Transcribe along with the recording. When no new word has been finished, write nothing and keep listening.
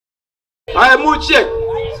Aya muchek.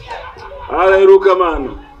 Ale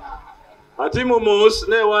rukamano. Atimo mos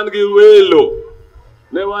ne wan gi welo.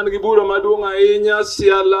 Ne wan gi bura maduong' ahinya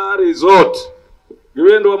Siala Resort.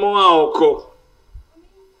 Giwendo moa oko.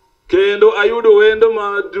 Kendo ayudo wendo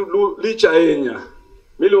ma lich ahinya.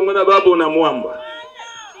 Miluongo na Babu na Mwamba.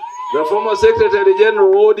 The former Secretary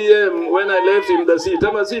General ODM when I left him the seat.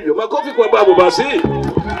 Ama sivyo. Makofi kwa Babu basi.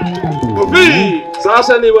 Kofi.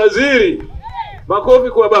 Sasa ni waziri. Makofi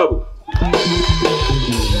kwa Babu.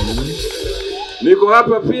 Niko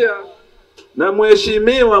hapa pia na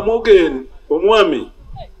mheshimiwa Mugen Omwami.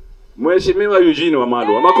 Mheshimiwa Eugene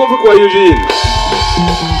Wamalwa. Makofi kwa Eugene.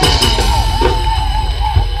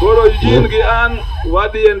 Koro Eugene gi an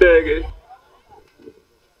wadi endege.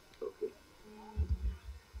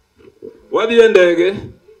 Wadi endege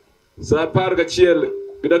sa parga chiel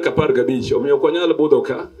gidaka parga bich. Omiyo konyal budho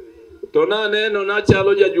ka. To na neno na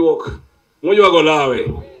chalo jajuok. Muywago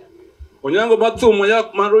lawe. Onyango mathum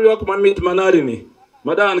maruyok mamit manari ni.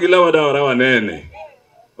 Madan gilawa dawara wanene.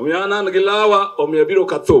 Omiyanan gilawa omiyabiro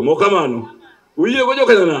kathum. Okamano. Uye gojo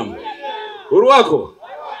kanyanam. Uruwako.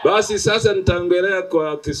 Basi sasa nitangelea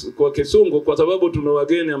kwa Kisungu kwa sababu tuna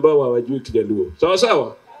wageni ambao hawajui Kijaluo. Sawa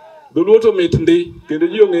sawa? Dhuluoto mitndi kendo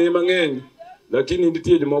jio ng'eye mang'eny lakini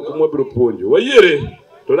nitie jomoko mabiro puonjo. Wayiere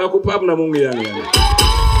to nakupam na Mungu yangu.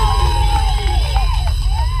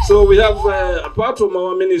 So we have apart from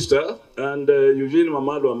our minister and Eugene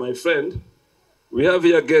Wamalwa, my friend, we have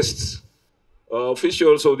here guests,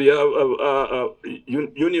 officials of the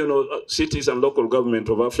Union of Cities and Local Government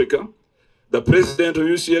of Africa. The president of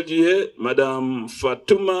UCLGA, Madam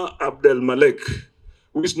Fatuma Abdel Malek,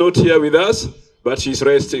 who is not here with us, but she's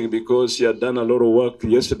resting because she had done a lot of work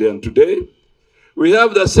yesterday and today. We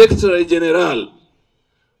have the Secretary General,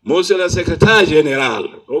 Mosela Secretary General,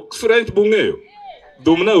 French Bungeo,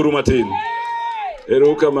 Dumna Urumatin,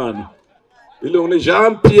 Erokaman, Ilone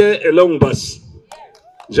Jean-Pierre Elongbas.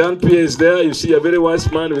 Jean-Pierre is there. You see a very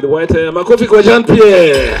wise man with white hair. Makofi kwa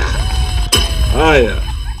Jean-Pierre. Aya.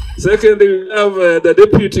 Secondly, we have the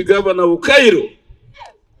Deputy Governor of Cairo,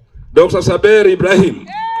 Dr. Saber Ibrahim.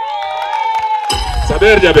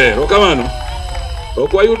 Saber Jaber, okamano.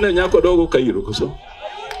 Okwayudne nyako dogo Cairo kuso.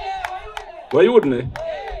 Wayudne.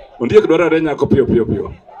 Ondiek dwarare nyako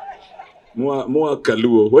pio. Mua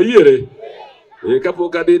kaluo. Wayiere. Kapo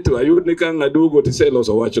kadito ayudne kanga dogo tiselo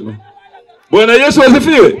so wachno. Bwana Yesu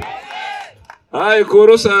asifiwe. Ai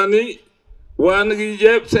koro sani wan gi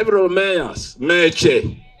several mayors,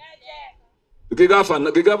 meche.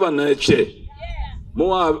 Gigavana eche.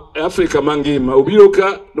 Moa Africa mangima.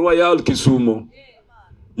 Ubioka nuwa yaol Kisumu.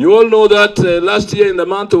 You all know that last year in the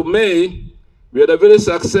month of May, we had a very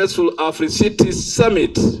successful Afri-City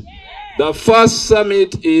Summit. The first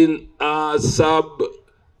summit in a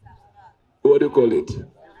what do you call it?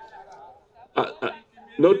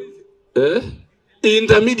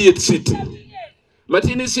 Intermediate city.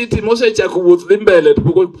 Matini city, mose chaku wuth limbele,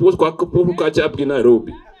 puko kachap ki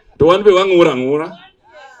Nairobi. To wanbe wangura,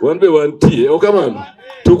 wanbe wantie, okamano.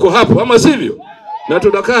 Tuko hapo, ama sivyo? Na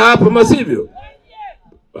tutaka hapo, ama sivyo?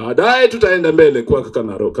 Baadaye tutaenda mbele kwa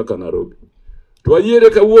kaka Nairobi. Tuwayiere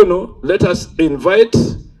kawuono, let us invite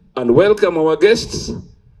and welcome our guests.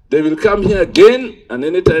 They will come here again, and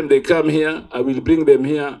anytime they come here, I will bring them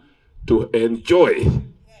here to enjoy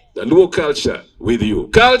the Luo culture with you.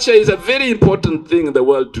 Culture is a very important thing in the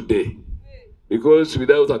world today, because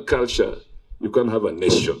without a culture, you can't have a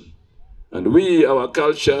nation. And our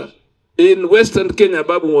culture, in Western Kenya,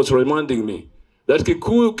 Babu was reminding me, that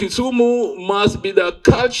Kisumu must be the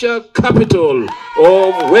culture capital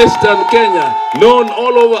of Western Kenya, known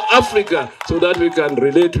all over Africa, so that we can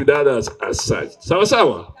relate with others as such. Sawa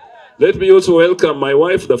sawa. Let me also welcome my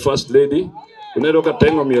wife, the First Lady. Unedoka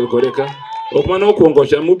tengo miel koreka. Okmano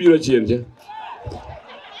kuongosha mubiro chienje.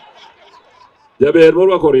 Jaber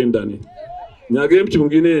morwa korindani. Nyage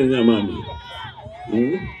mchungine nyamami.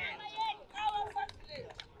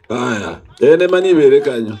 Aya. Ene mani bere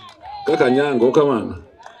kanyo. Kaka nyango kamana.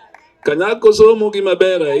 Kanyako somo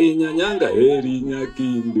gimabera nyanga eri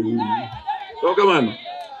nyakindu. Okamano.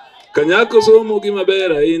 Kanyako somo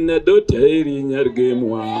gimabera doti eri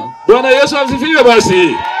nyargemwa. Bwana Yesu asifiwe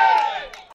basi.